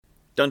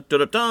Dun, dun,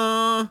 dun,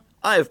 dun.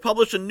 I've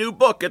published a new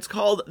book. It's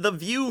called The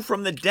View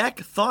from the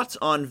Deck, Thoughts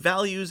on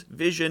Values,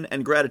 Vision,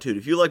 and Gratitude.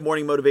 If you like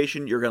morning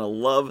motivation, you're going to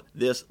love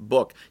this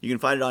book. You can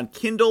find it on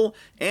Kindle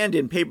and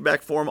in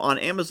paperback form on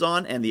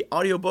Amazon, and the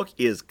audiobook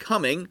is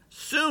coming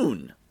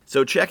soon.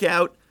 So check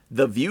out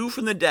The View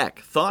from the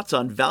Deck, Thoughts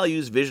on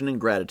Values, Vision, and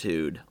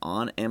Gratitude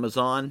on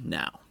Amazon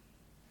now.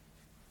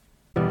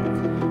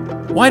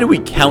 Why do we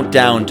count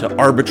down to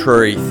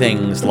arbitrary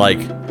things like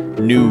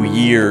new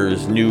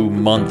years, new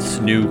months,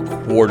 new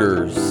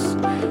quarters?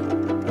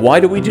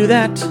 Why do we do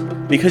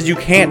that? Because you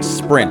can't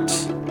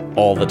sprint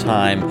all the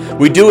time.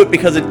 We do it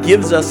because it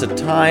gives us a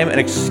time, an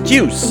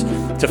excuse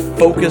to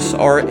focus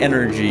our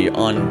energy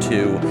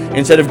onto.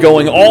 Instead of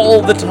going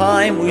all the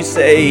time, we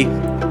say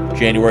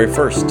January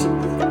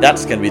 1st.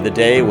 That's going to be the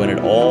day when it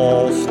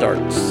all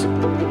starts.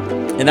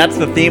 And that's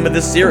the theme of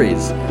this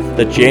series.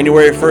 That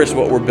January 1st,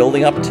 what we're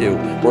building up to.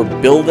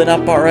 We're building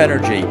up our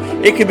energy.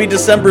 It could be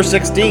December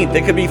 16th.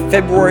 It could be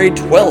February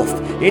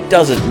 12th. It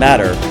doesn't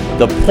matter.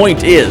 The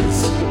point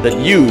is that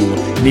you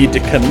need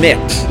to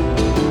commit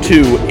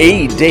to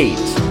a date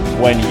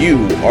when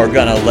you are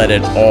going to let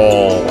it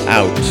all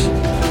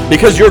out.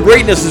 Because your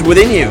greatness is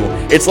within you.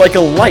 It's like a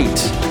light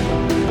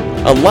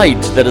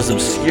that is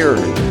obscured.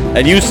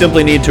 And you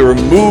simply need to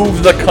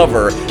remove the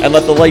cover and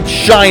let the light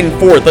shine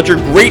forth. Let your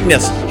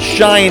greatness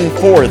shine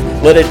forth.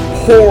 Let it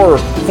pour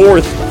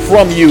forth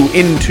from you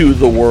into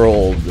the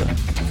world.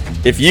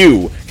 If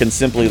you can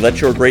simply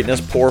let your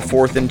greatness pour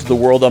forth into the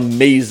world,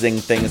 amazing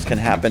things can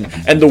happen.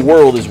 And the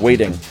world is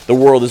waiting. The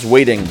world is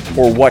waiting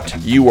for what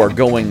you are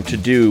going to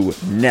do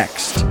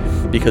next.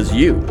 Because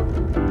you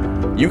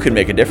can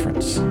make a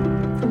difference.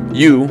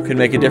 You can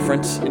make a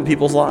difference in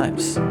people's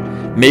lives.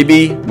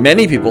 Maybe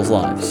many people's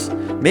lives.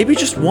 Maybe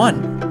just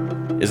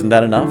one. Isn't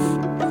that enough?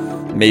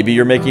 Maybe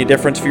you're making a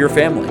difference for your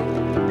family,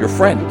 your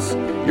friends,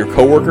 your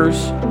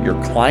coworkers,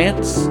 your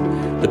clients,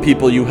 the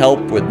people you help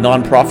with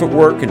nonprofit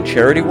work and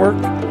charity work.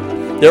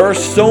 There are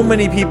so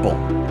many people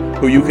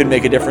who you can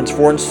make a difference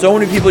for, and so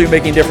many people you're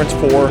making a difference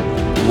for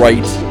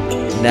right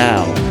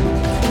now.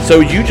 So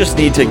you just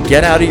need to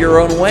get out of your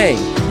own way.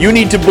 You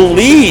need to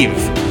believe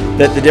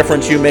that the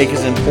difference you make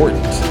is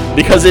important,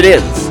 because it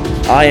is.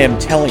 I am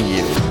telling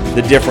you,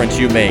 the difference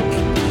you make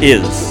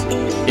is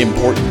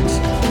important.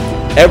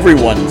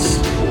 Everyone's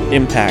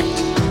impact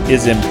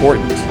is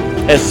important,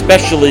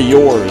 especially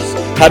yours.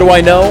 How do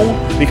I know?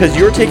 Because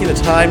you're taking the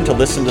time to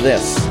listen to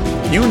this.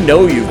 You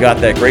know you've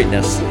got that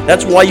greatness.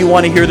 That's why you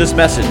want to hear this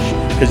message,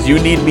 because you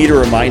need me to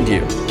remind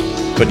you.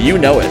 But you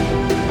know it.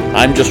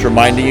 I'm just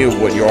reminding you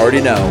of what you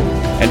already know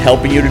and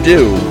helping you to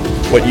do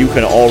what you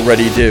can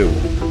already do.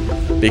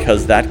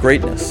 Because that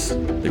greatness,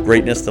 the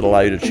greatness that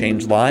allows you to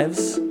change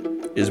lives,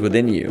 is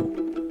within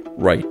you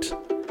right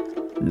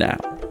now.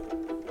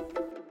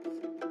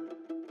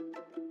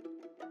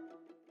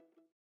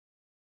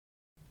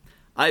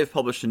 I have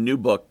published a new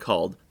book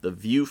called The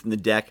View from the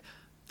Deck,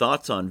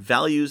 Thoughts on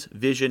Values,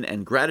 Vision,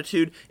 and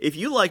Gratitude. If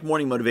you like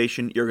morning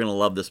motivation, you're going to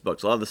love this book.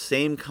 It's a lot of the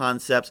same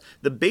concepts.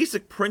 The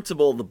basic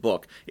principle of the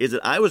book is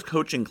that I was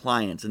coaching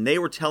clients, and they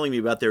were telling me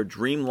about their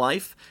dream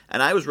life,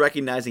 and I was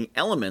recognizing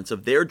elements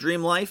of their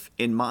dream life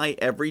in my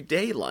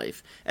everyday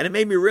life. And it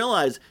made me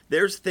realize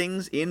there's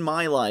things in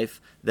my life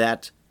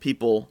that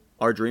people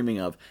are dreaming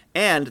of.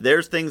 And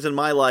there's things in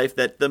my life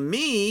that the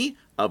me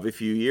of a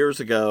few years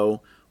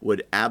ago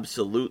would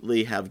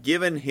absolutely have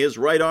given his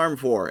right arm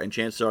for, and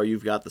chances are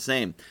you've got the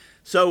same.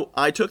 So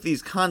I took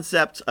these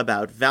concepts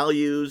about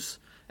values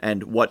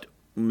and what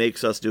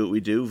makes us do what we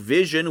do,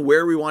 vision,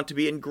 where we want to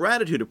be, and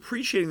gratitude,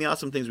 appreciating the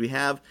awesome things we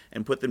have,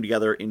 and put them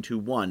together into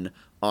one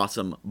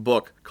awesome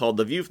book called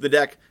The View from the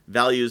Deck,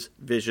 Values,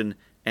 Vision,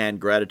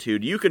 and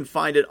Gratitude. You can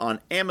find it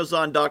on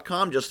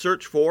Amazon.com. Just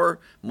search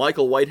for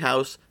Michael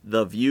Whitehouse,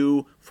 The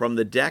View from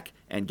the Deck,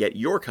 and get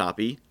your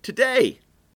copy today.